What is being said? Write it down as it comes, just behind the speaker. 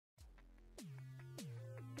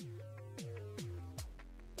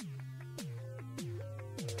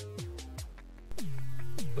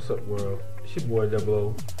up, world? It's your boy Double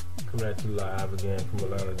O, coming at you live again from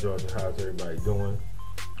Atlanta, Georgia. How's everybody doing?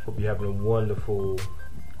 Hope you're having a wonderful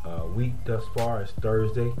week thus far. It's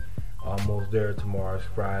Thursday, almost there. Tomorrow's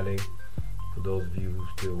Friday. For those of you who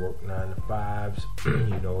still work 9 to 5s,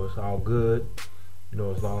 you know it's all good. You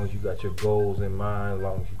know, as long as you got your goals in mind, as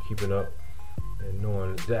long as you're keeping up and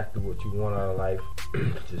knowing exactly what you want out of life,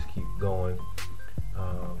 just keep going,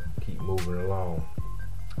 keep moving along.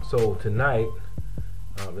 So tonight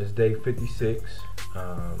is day 56,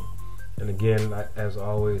 and again, as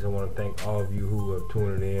always, I want to thank all of you who are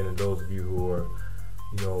tuning in, and those of you who are,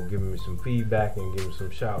 you know, giving me some feedback and giving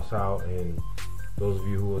some shouts out, and those of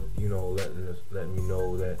you who are, you know, letting me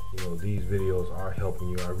know that, you know, these videos are helping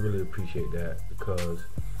you. I really appreciate that, because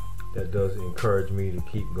that does encourage me to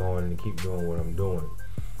keep going and keep doing what I'm doing.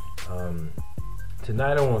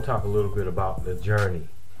 Tonight I want to talk a little bit about the journey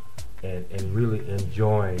and really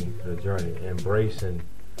enjoying the journey, embracing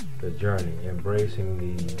the journey, embracing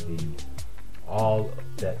the all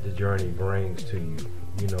that the journey brings to you,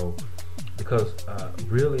 you know, because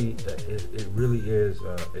really it really is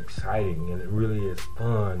exciting, and it really is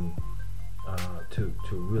fun to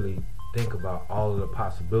really think about all of the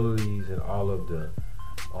possibilities and all of the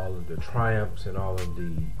triumphs and all of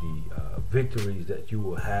the victories that you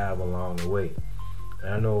will have along the way.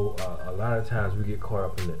 And I know a lot of times we get caught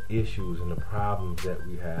up in the issues and the problems that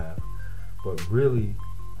we have, but really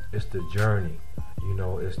it's the journey. You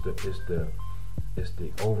know, it's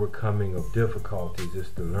the overcoming of difficulties. It's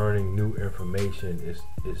the learning new information. It's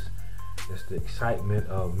the excitement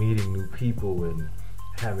of meeting new people and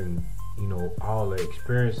having, you know, all the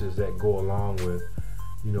experiences that go along with,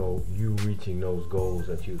 you know, you reaching those goals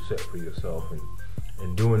that you set for yourself,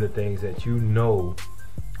 and doing the things that you know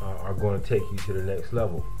are going to take you to the next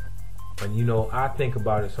level. And you know, I think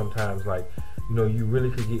about it sometimes like, you know, you really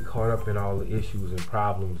could get caught up in all the issues and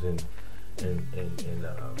problems and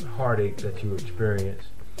heartache that you experience,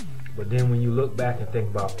 but then when you look back and think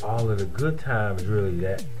about all of the good times, really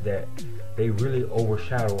that they really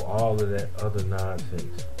overshadow all of that other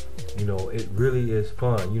nonsense. You know, it really is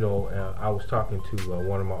fun. You know, I was talking to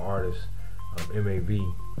one of my artists, MAV,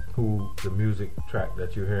 who the music track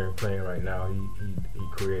that you're hearing playing right now, he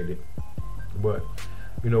created. But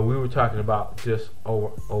you know, we were talking about just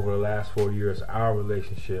over the last 4 years, our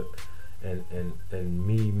relationship, and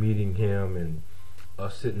me meeting him, and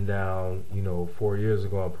us sitting down, you know, 4 years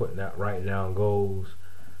ago, and writing down goals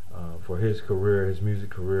for his career, his music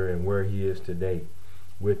career, and where he is today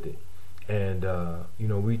with it. And you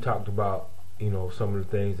know, we talked about, you know, some of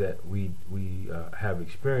the things that we have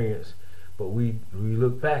experienced, but we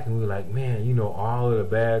look back and we're like, man, you know, all of the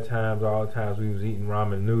bad times, all the times we was eating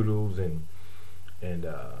ramen noodles and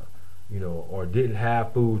you know, or didn't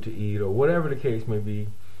have food to eat, or whatever the case may be.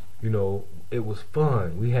 You know, it was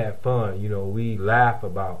fun. We had fun. You know, we laughed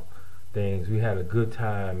about things. We had a good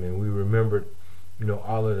time, and we remembered, you know,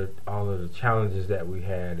 all of the challenges that we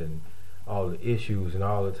had, and all the issues, and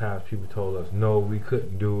all the times people told us no, we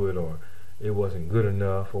couldn't do it, or it wasn't good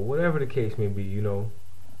enough, or whatever the case may be. You know,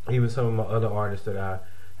 even some of my other artists that I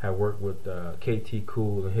have worked with, KT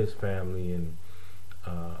Cool and his family, and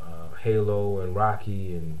Halo and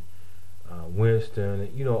Rocky and Winston,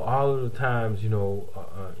 you know, all of the times, you know,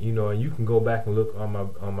 and you can go back and look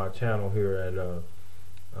on my channel here at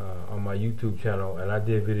on my YouTube channel, and I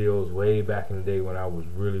did videos way back in the day when I was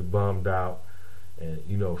really bummed out, and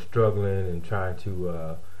you know, struggling and trying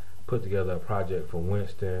to put together a project for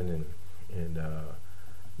Winston, and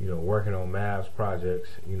you know, working on Mav's projects,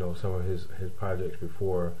 you know, some of his projects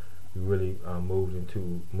before we really moved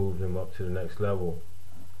him up to the next level.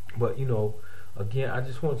 But you know, again, I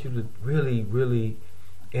just want you to really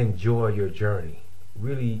enjoy your journey,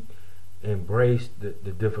 really embrace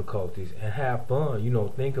the difficulties and have fun. You know,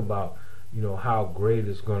 think about, you know, how great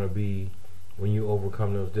it's going to be when you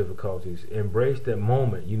overcome those difficulties. Embrace that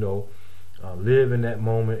moment, you know, live in that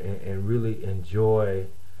moment, and really enjoy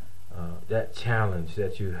that challenge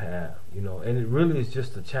that you have, you know. And it really is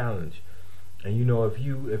just a challenge. And you know, if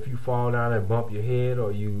you fall down and bump your head,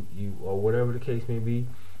 or you or whatever the case may be,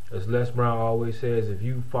 as Les Brown always says, if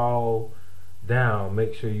you fall down,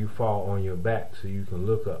 make sure you fall on your back so you can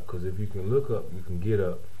look up. Because if you can look up, you can get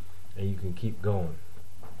up, and you can keep going.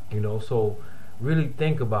 You know, so really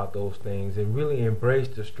think about those things, and really embrace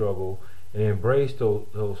the struggle, and embrace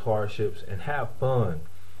those hardships, and have fun.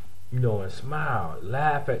 You know, and smile,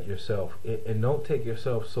 laugh at yourself, and don't take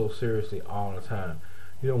yourself so seriously all the time.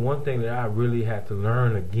 You know, one thing that I really had to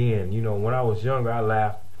learn again, you know, when I was younger, I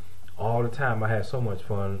laughed all the time. I had so much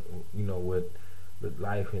fun, you know, with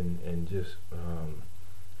life, and just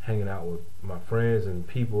hanging out with my friends and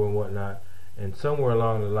people and whatnot. And somewhere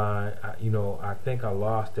along the line, I think I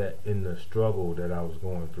lost that in the struggle that I was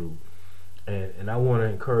going through. And I want to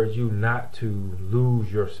encourage you not to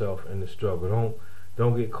lose yourself in the struggle.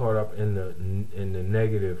 Don't get caught up in the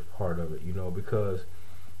negative part of it, because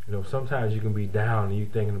sometimes you can be down and you're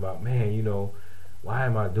thinking about, man, why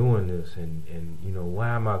am I doing this, and why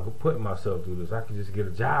am I putting myself through this? I could just get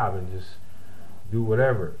a job and just do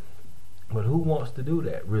whatever. But who wants to do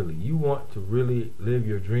that, really? You want to really live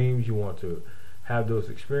your dreams. You want to have those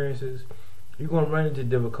experiences. You're going to run into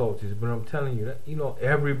difficulties, but I'm telling you that,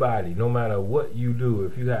 everybody, no matter what you do,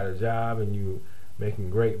 if you had a job and you're making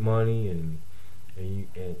great money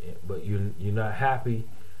but you're not happy,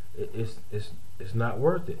 it's not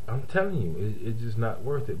worth it. I'm telling you, it's just not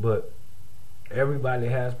worth it. But everybody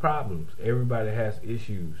has problems. Everybody has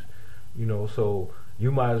issues, so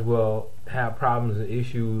you might as well have problems and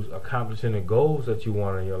issues accomplishing the goals that you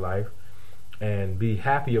want in your life, and be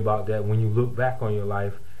happy about that when you look back on your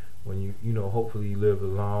life, when you hopefully you live a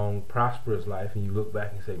long, prosperous life, and you look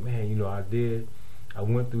back and say, man, I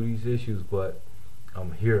went through these issues, but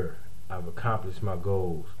I'm here. I've accomplished my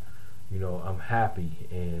goals. I'm happy,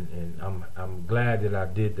 and I'm glad that I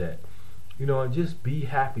did that. And just be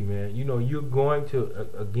happy, man. You're going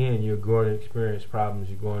to experience problems.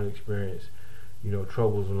 You're going to experience,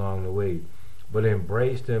 troubles along the way. But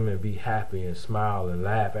embrace them and be happy and smile and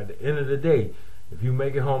laugh. At the end of the day, if you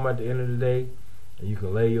make it home at the end of the day and you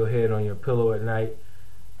can lay your head on your pillow at night,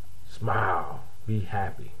 smile, be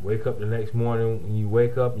happy. Wake up the next morning, when you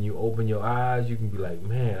wake up and you open your eyes, you can be like,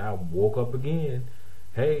 man, I woke up again.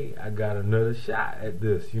 Hey, I got another shot at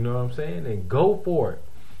this. You know what I'm saying? And go for it.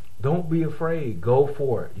 Don't be afraid. Go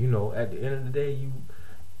for it. At the end of the day,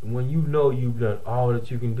 when you've done all that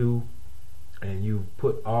you can do and you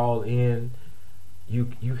put all in, you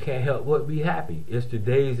can't help but be happy. It's the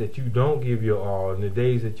days that you don't give your all, and the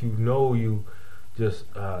days that you just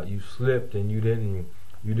you slipped and you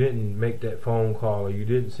didn't make that phone call, or you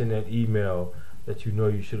didn't send that email that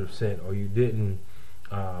you should have sent, or you didn't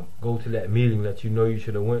go to that meeting that you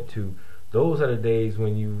should have went to. Those are the days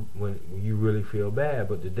when you really feel bad.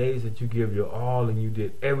 But the days that you give your all and you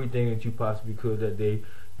did everything that you possibly could that day,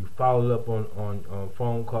 you followed up on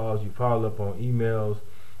phone calls, you followed up on emails,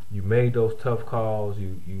 you made those tough calls,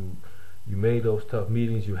 you made those tough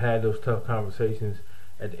meetings, you had those tough conversations.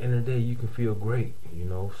 At the end of the day, you can feel great,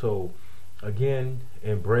 So again,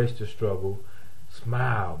 embrace the struggle,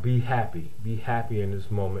 smile, be happy in this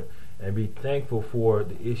moment, and be thankful for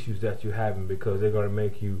the issues that you're having, because they're going to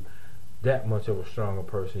make you that much of a stronger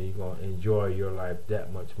person. You're going to enjoy your life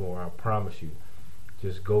that much more. I promise you.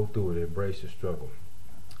 Just go through it. Embrace the struggle.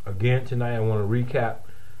 Again, tonight I want to recap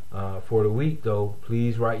for the week, though.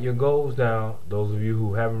 Please write your goals down. Those of you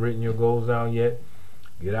who haven't written your goals down yet,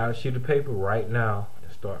 get out a sheet of paper right now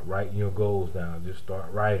and start writing your goals down. Just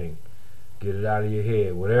start writing. Get it out of your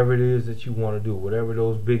head. Whatever it is that you want to do, whatever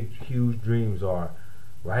those big, huge dreams are,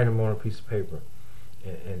 write them on a piece of paper.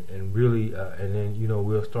 And really, and then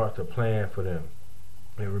we'll start to plan for them.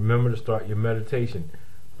 And remember to start your meditation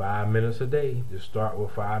 5 minutes a day. Just start with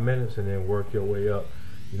 5 minutes and then work your way up.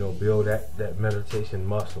 Build that meditation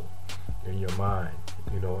muscle in your mind.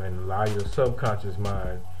 And allow your subconscious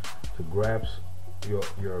mind to grasp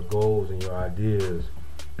your goals and your ideas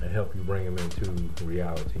and help you bring them into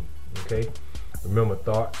reality. Okay? Remember,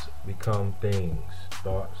 thoughts become things.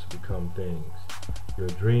 Thoughts become things. Your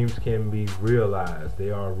dreams can be realized. They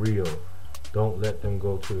are real. Don't let them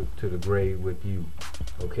go to the grave with you.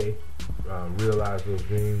 Okay? Realize those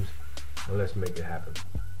dreams and let's make it happen.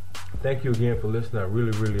 Thank you again for listening. I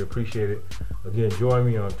really, really appreciate it. Again, join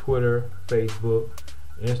me on Twitter, Facebook,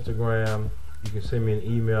 Instagram. You can send me an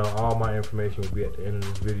email. All my information will be at the end of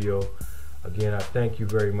this video. Again, I thank you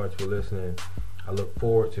very much for listening. I look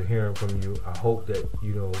forward to hearing from you. I hope that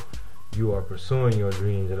you are pursuing your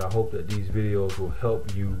dreams, and I hope that these videos will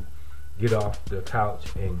help you get off the couch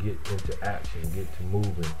and get into action, get to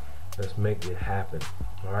moving. Let's make it happen.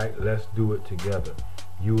 All right, let's do it together.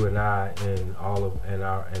 You and I and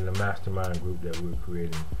the mastermind group that we're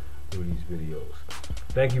creating through these videos.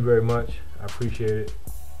 Thank you very much. I appreciate it.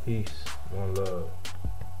 Peace. One love.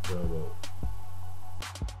 Love.